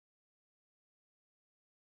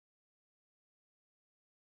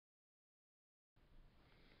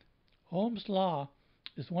Ohm's law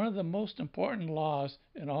is one of the most important laws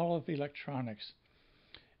in all of electronics.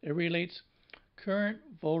 It relates current,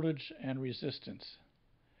 voltage, and resistance.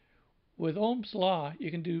 With Ohm's law,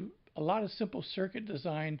 you can do a lot of simple circuit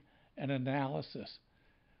design and analysis,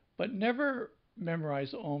 but never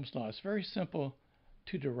memorize Ohm's law. It's very simple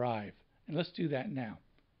to derive, and let's do that now.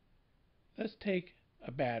 Let's take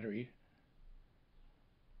a battery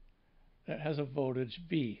that has a voltage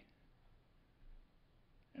V,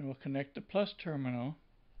 and we'll connect the plus terminal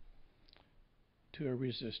to a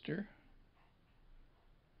resistor,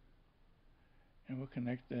 and we'll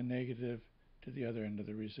connect the negative to the other end of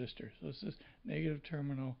the resistor. So this is negative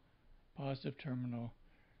terminal, positive terminal,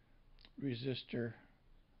 resistor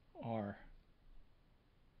R.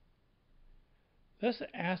 Let's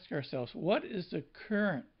ask ourselves, what is the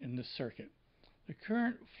current in the circuit? The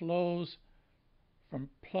current flows from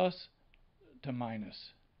plus to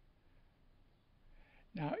minus.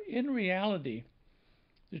 Now, in reality,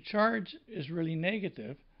 the charge is really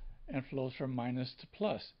negative and flows from minus to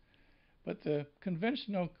plus. But the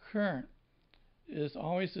conventional current is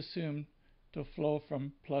always assumed to flow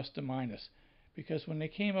from plus to minus, because when they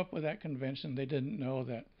came up with that convention, they didn't know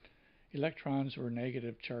that electrons were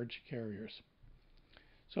negative charge carriers.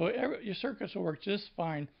 So your circuits will work just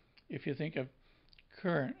fine if you think of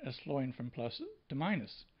current as flowing from plus to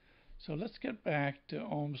minus. So let's get back to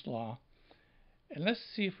Ohm's law, and let's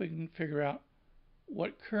see if we can figure out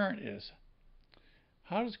what current is.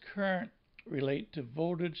 How does current relate to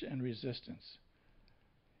voltage and resistance?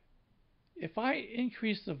 If I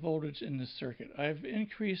increase the voltage in the circuit, I've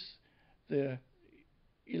increased the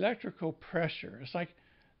electrical pressure. It's like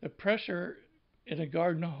the pressure in a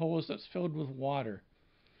garden hose that's filled with water.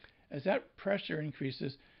 As that pressure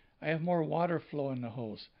increases, I have more water flow in the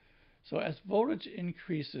hose. So as voltage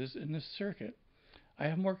increases in the circuit, I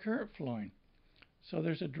have more current flowing. So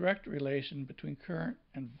there's a direct relation between current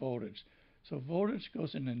and voltage. So voltage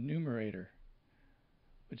goes in the numerator,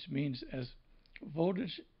 which means as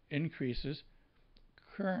voltage increases,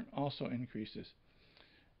 current also increases.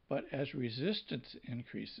 But as resistance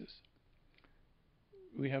increases,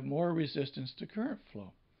 we have more resistance to current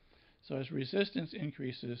flow. So as resistance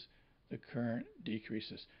increases, the current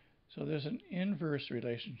decreases. So there's an inverse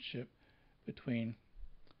relationship between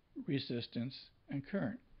resistance and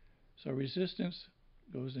current. So resistance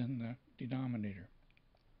goes in the denominator.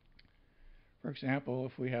 For example,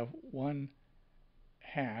 if we have 1/2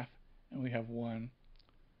 and we have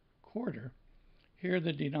 1/4, here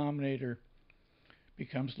the denominator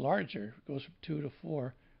becomes larger, it goes from 2 to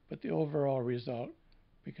 4, but the overall result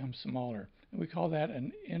becomes smaller. And we call that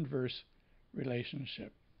an inverse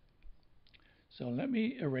relationship. So let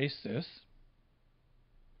me erase this.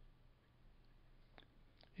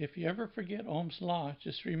 If you ever forget Ohm's law,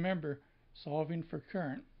 just remember solving for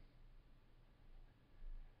current.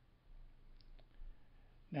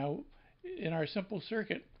 Now, in our simple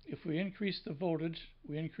circuit, if we increase the voltage,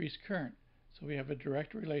 we increase current. So we have a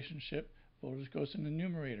direct relationship. Voltage goes in the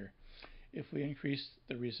numerator. If we increase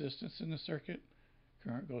the resistance in the circuit,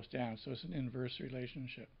 current goes down. So it's an inverse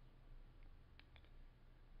relationship.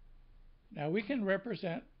 Now we can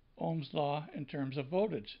represent Ohm's law in terms of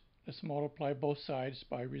voltage. Let's multiply both sides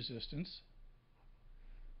by resistance.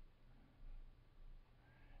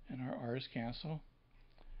 And our R's cancel.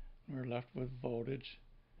 We're left with voltage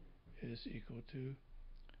is equal to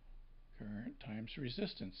current times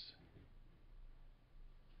resistance.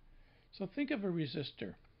 So think of a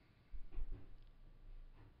resistor.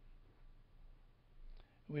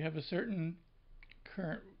 We have a certain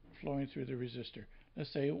current flowing through the resistor. Let's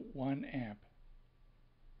say 1 amp.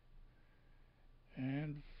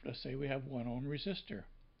 And let's say we have 1 ohm resistor.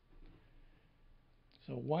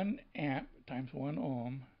 So 1 amp times 1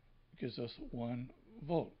 ohm gives us 1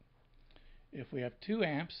 volt. If we have 2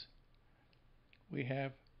 amps, we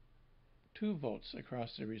have 2 volts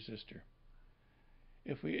across the resistor.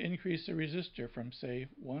 If we increase the resistor from, say,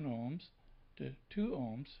 1 ohms to 2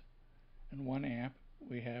 ohms and 1 amp,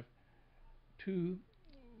 we have 2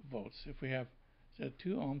 volts. If we have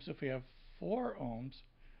 2 ohms, if we have 4 ohms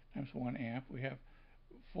times 1 amp, we have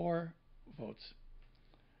 4 volts.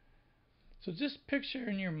 So just picture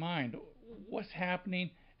in your mind what's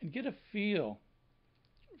happening and get a feel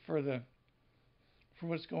for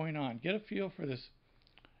what's going on. Get a feel for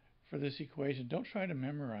this equation. Don't try to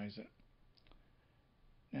memorize it.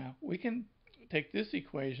 Now we can take this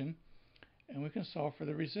equation and we can solve for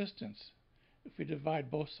the resistance. If we divide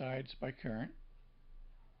both sides by current,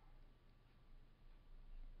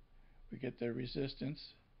 we get the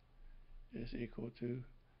resistance is equal to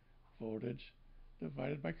voltage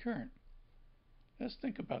divided by current. Let's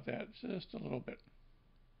think about that just a little bit.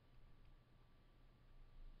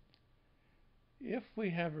 if we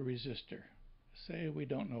have a resistor, say we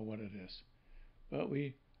don't know what it is, but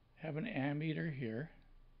we have an ammeter here,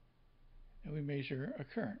 and we measure a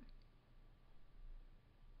current.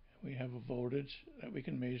 We have a voltage that we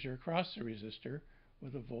can measure across the resistor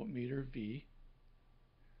with a voltmeter V.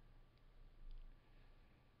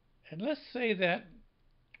 And let's say that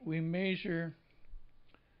we measure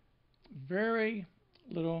very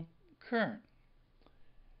little current.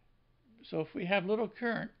 So if we have little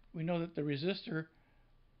current, we know that the resistor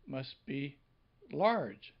must be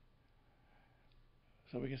large.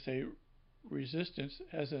 So we can say resistance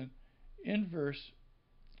has an inverse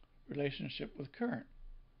relationship with current.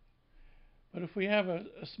 But if we have a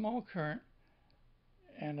small current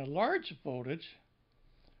and a large voltage,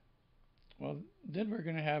 well, then we're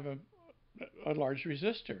going to have a large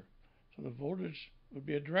resistor. So the voltage would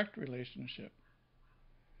be a direct relationship.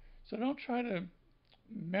 So don't try to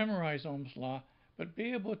memorize Ohm's law, but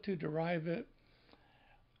be able to derive it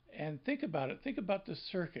and think about it. Think about the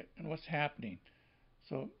circuit and what's happening.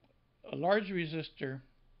 So a large resistor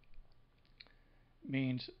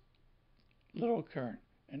means little current.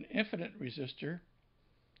 An infinite resistor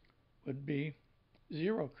would be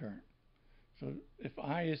zero current. So if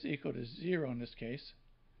I is equal to 0 in this case,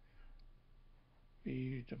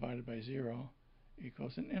 V divided by 0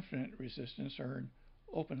 equals an infinite resistance or an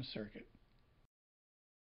open circuit.